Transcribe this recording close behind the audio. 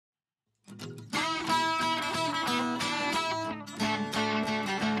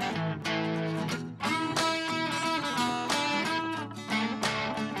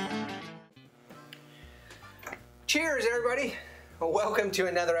Cheers, everybody. Welcome to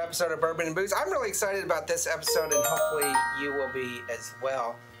another episode of Bourbon and Booze. I'm really excited about this episode, and hopefully you will be as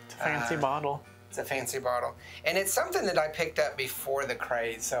well. It's a fancy bottle. It's a fancy bottle. And it's something that I picked up before the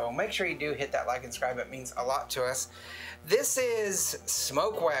craze, so make sure you do hit that like and subscribe. It means a lot to us. This is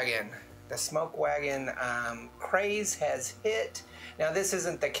Smoke Wagon. The Smoke Wagon craze has hit. Now, this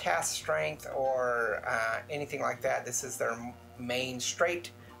isn't the cask strength or anything like that. This is their main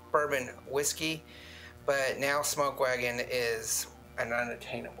straight bourbon whiskey. But now Smoke Wagon is an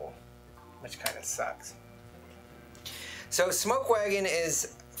unattainable, which kind of sucks. So Smoke Wagon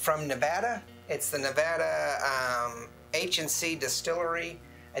is from Nevada. It's the Nevada H&C Distillery.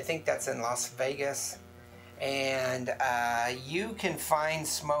 I think that's in Las Vegas. And you can find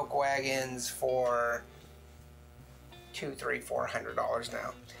Smoke Wagons for $200, $300, $400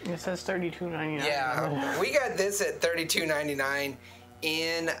 now. It says $32.99. Yeah, we got this at $32.99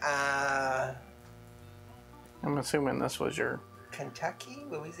 in I'm assuming this was your Kentucky,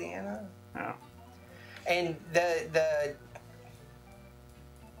 Louisiana. Oh. And the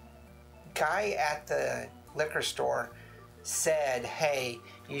guy at the liquor store said, hey,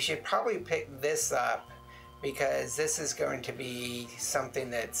 you should probably pick this up because this is going to be something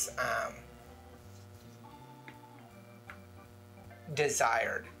that's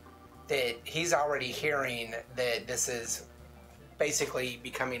desired. That he's already hearing that this is basically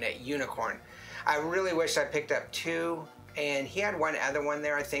becoming a unicorn. I really wish I picked up two, and he had one other one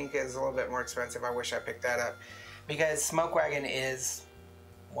there I think is a little bit more expensive. I wish I picked that up because Smoke Wagon is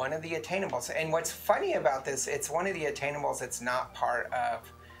one of the attainables. And what's funny about this, it's one of the attainables that's not part of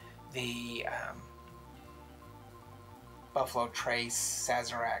the Buffalo Trace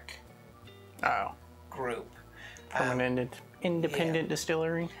Sazerac group. From an independent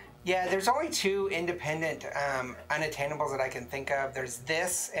distillery. Yeah, there's only two independent unattainables that I can think of. There's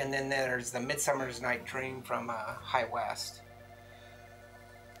this, and then there's the Midsummer's Night Dream from High West.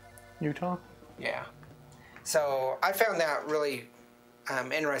 Utah? Yeah. So I found that really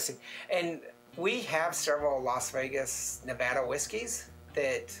interesting. And we have several Las Vegas, Nevada whiskeys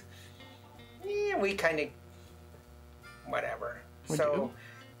that we kind of, whatever.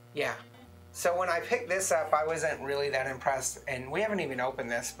 Yeah. So when I picked this up, I wasn't really that impressed, and we haven't even opened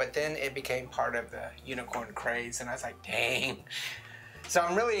this, but then it became part of the unicorn craze, and I was like, dang. So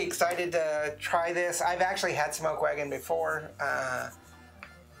I'm really excited to try this. I've actually had Smoke Wagon before at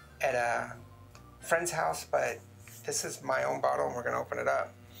a friend's house, but this is my own bottle, and we're going to open it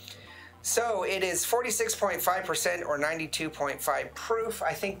up. So it is 46.5% or 92.5 proof.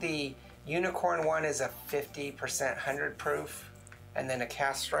 I think the unicorn one is a 50% 100 proof, and then a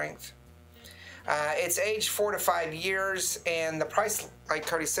cask strength. It's aged 4 to 5 years, and the price, like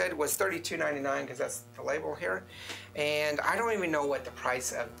Cody said, was $32.99 because that's the label here. And I don't even know what the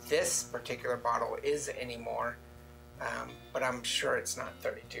price of this particular bottle is anymore, but I'm sure it's not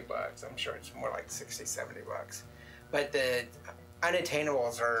 32 bucks. I'm sure it's more like 60, 70 bucks. But the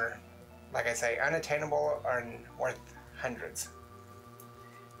unattainables are, like I say, unattainable are worth hundreds.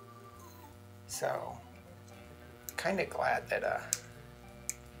 So, kind of glad that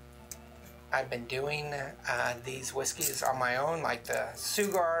I've been doing these whiskeys on my own, like the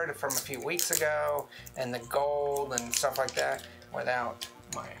Sugard from a few weeks ago, and the Gold and stuff like that, without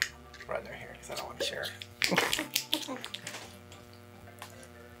my brother here, because I don't want to share.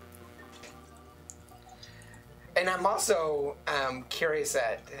 And I'm also curious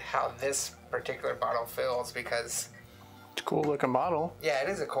at how this particular bottle feels, because it's a cool looking bottle. Yeah, it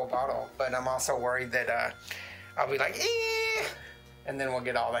is a cool bottle, but I'm also worried that I'll be like, eh, and then we'll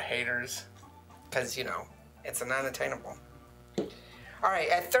get all the haters. Because, you know, it's an unattainable. All right,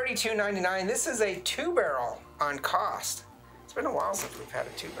 at $32.99, this is a 2-barrel on cost. It's been a while since we've had a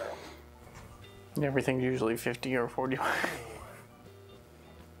 2-barrel. Everything's usually 50 or 40.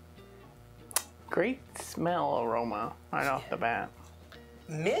 Great smell aroma right off the bat.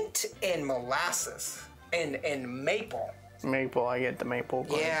 Mint and molasses and maple. Maple, I get the maple.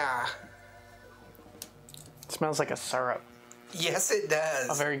 Yeah. It smells like a syrup. Yes, it does.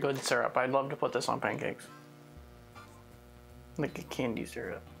 A very good syrup. I'd love to put this on pancakes. Like a candy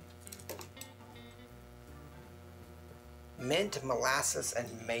syrup. Mint, molasses, and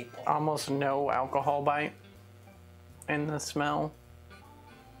maple. Almost no alcohol bite in the smell.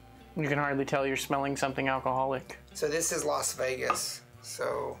 You can hardly tell you're smelling something alcoholic. So this is Las Vegas.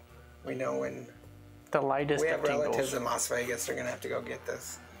 So we know when the lightest we have of tingles. relatives in Las Vegas, they're going to have to go get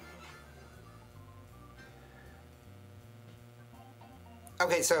this.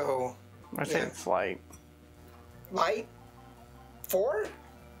 Okay, so I say it's light. Light? 4?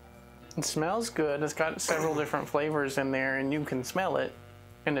 It smells good. It's got several different flavors in there, and you can smell it,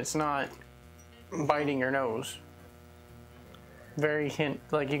 and it's not biting your nose. very hint,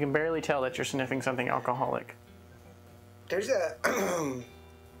 like you can barely tell that you're sniffing something alcoholic. There's a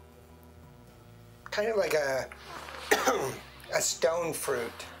kind of like a a stone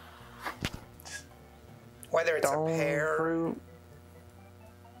fruit. Whether it's Stone a pear. fruit.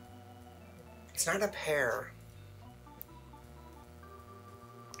 It's not a pear.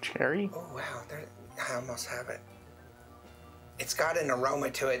 Cherry? Oh wow, I almost have it. It's got an aroma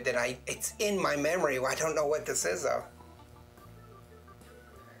to it that it's in my memory. I don't know what this is though.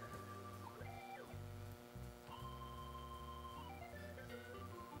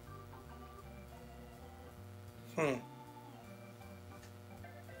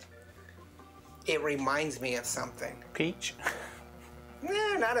 It reminds me of something. Peach?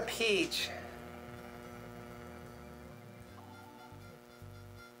 No, not a peach.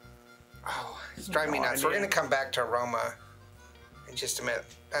 Oh, it's driving me No nuts. We're idea. going to come back to aroma in just a minute.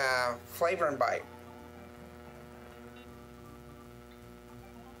 Flavor and bite.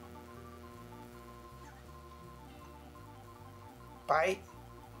 Bite.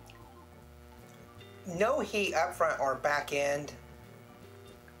 No heat up front or back end.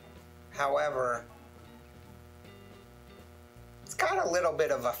 However, it's got a little bit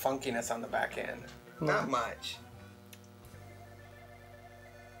of a funkiness on the back end. Not much.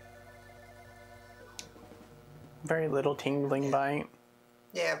 Very little tingling bite.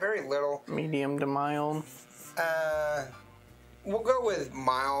 Yeah, very little. Medium to mild. We'll go with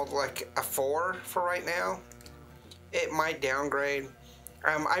mild, like a 4 for right now. It might downgrade.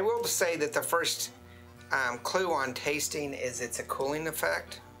 I will say that the first clue on tasting is it's a cooling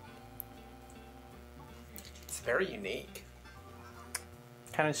effect. It's very unique.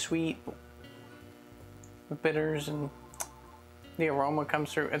 Kind of sweet. With bitters and the aroma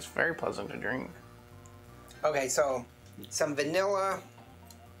comes through. It's very pleasant to drink. Okay, so some vanilla.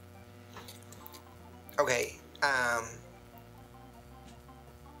 Okay,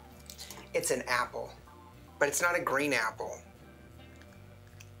 it's an apple, but it's not a green apple.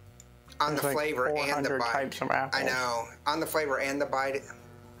 On There's the like flavor and the 400 bite. types of apples. I know. On the flavor and the bite.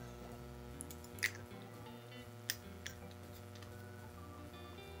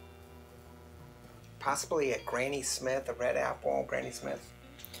 Possibly a Granny Smith, a red apple, Granny Smith.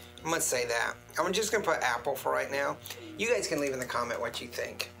 I'm gonna say that. I'm just gonna put apple for right now. You guys can leave in the comment what you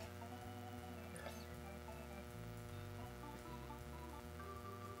think.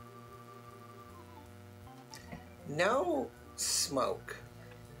 No smoke.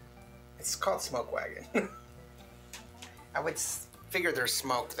 It's called Smoke Wagon. I would figure there's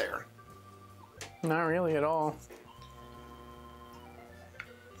smoke there. Not really at all.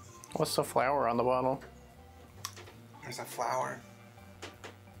 What's the flower on the bottle? There's a flower.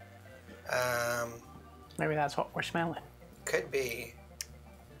 Maybe that's what we're smelling. Could be.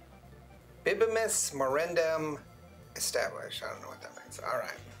 Bibimus morendum established. I don't know what that means. All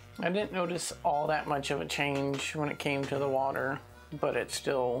right. I didn't notice all that much of a change when it came to the water, but it's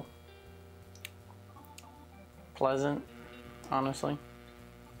still pleasant, honestly.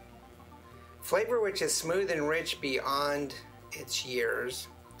 Flavor which is smooth and rich beyond its years.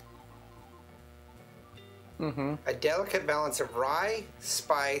 A delicate balance of rye,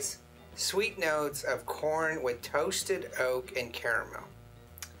 spice, sweet notes of corn with toasted oak and caramel.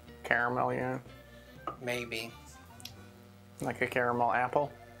 Caramel, yeah. Maybe. Like a caramel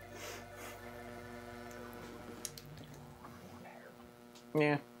apple.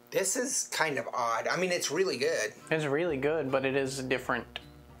 Yeah. This is kind of odd. I mean, it's really good. It's really good, but it is different.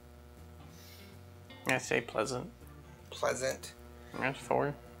 I say pleasant. Pleasant. That's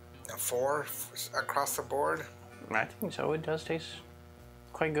 4. A 4 across the board. I think so. It does taste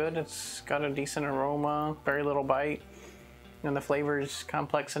quite good. It's got a decent aroma, very little bite, and the flavor is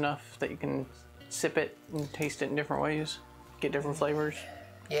complex enough that you can sip it and taste it in different ways, get different flavors.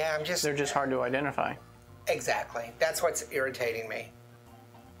 Yeah, I'm just... They're just hard to identify. Exactly. That's what's irritating me.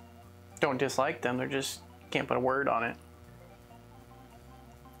 Don't dislike them, they're just can't put a word on it.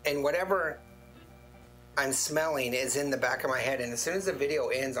 And whatever I'm smelling is in the back of my head, and as soon as the video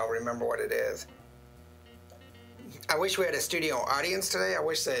ends, I'll remember what it is. I wish we had a studio audience today. I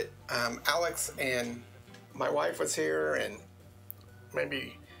wish that Alex and my wife was here, and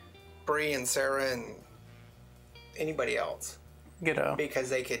maybe Bree and Sarah and anybody else, Get a because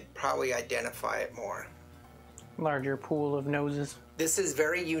they could probably identify it more. larger pool of noses. This is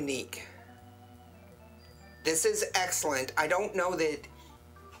very unique. This is excellent. I don't know that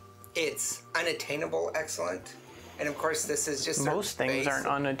it's unattainable excellent. And of course, this is just Most things aren't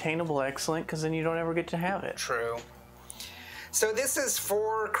unattainable excellent because then you don't ever get to have it. True. So this is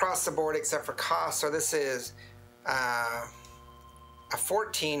 4 across the board except for cost. So this is a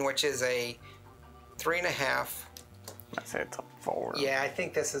 14, which is a 3.5. I say it's a 4. Yeah, I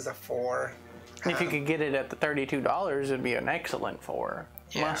think this is a 4. If you could get it at the $32, it'd be an excellent 4.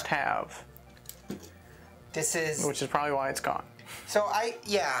 Yeah. Must have. This is... Which is probably why it's gone. So I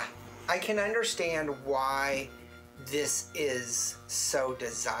can understand why this is so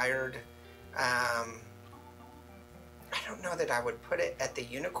desired. I don't know that I would put it at the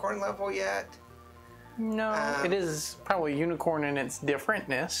unicorn level yet. No, it is probably unicorn in its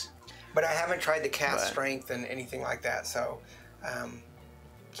differentness. But I haven't tried the cast strength and anything like that, so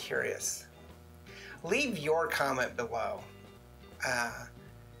curious. Leave your comment below.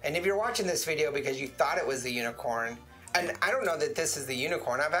 And if you're watching this video because you thought it was the unicorn, and I don't know that this is the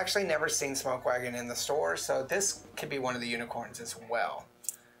unicorn. I've actually never seen Smoke Wagon in the store, so this could be one of the unicorns as well.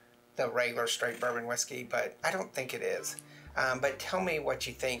 The regular straight bourbon whiskey, but I don't think it is. But tell me what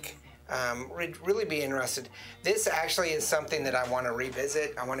you think. Really be interested. This actually is something that I want to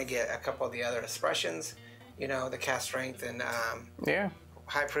revisit. I want to get a couple of the other expressions, you know, the cast strength and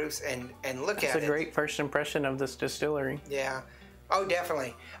high proofs, and look at it. It's a great first impression of this distillery. Yeah. Oh,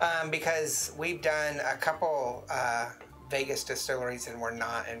 definitely. Because we've done a couple Vegas distilleries and we're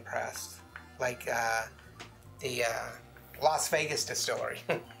not impressed. Like the Las Vegas distillery.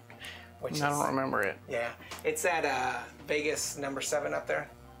 Which I don't remember it. Yeah. It's at Vegas number 7 up there.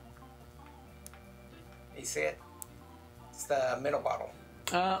 You see it? It's the middle bottle.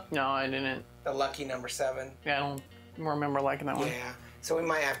 No, I didn't. The Lucky number 7. Yeah, I don't remember liking that one. Yeah. So we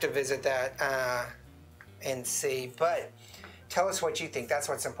might have to visit that and see. But tell us what you think. That's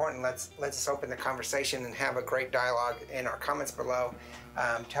what's important. Let's open the conversation and have a great dialogue in our comments below.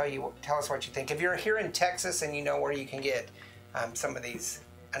 Tell us what you think. If you're here in Texas and you know where you can get some of these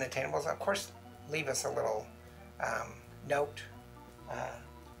unattainables, of course, leave us a little note.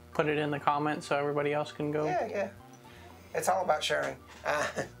 Put it in the comments so everybody else can go. Yeah. It's all about sharing.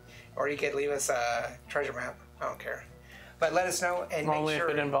 Or you could leave us a treasure map. I don't care. But let us know and Only make sure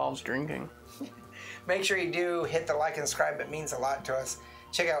if it involves drinking. Make sure you do hit the like and subscribe. It means a lot to us.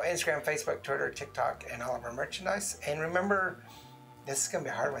 Check out Instagram, Facebook, Twitter, TikTok, and all of our merchandise. And remember, this is going to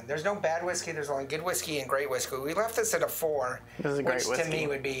be a hard one. There's no bad whiskey. There's only good whiskey and great whiskey. We left this at a 4, This is a great which to whiskey. me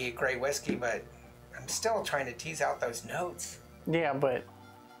would be great whiskey, but I'm still trying to tease out those notes. Yeah, but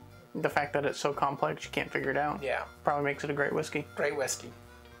the fact that it's so complex, you can't figure it out. Yeah. Probably makes it a great whiskey. Great whiskey.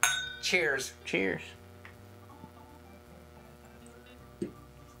 Cheers. Cheers.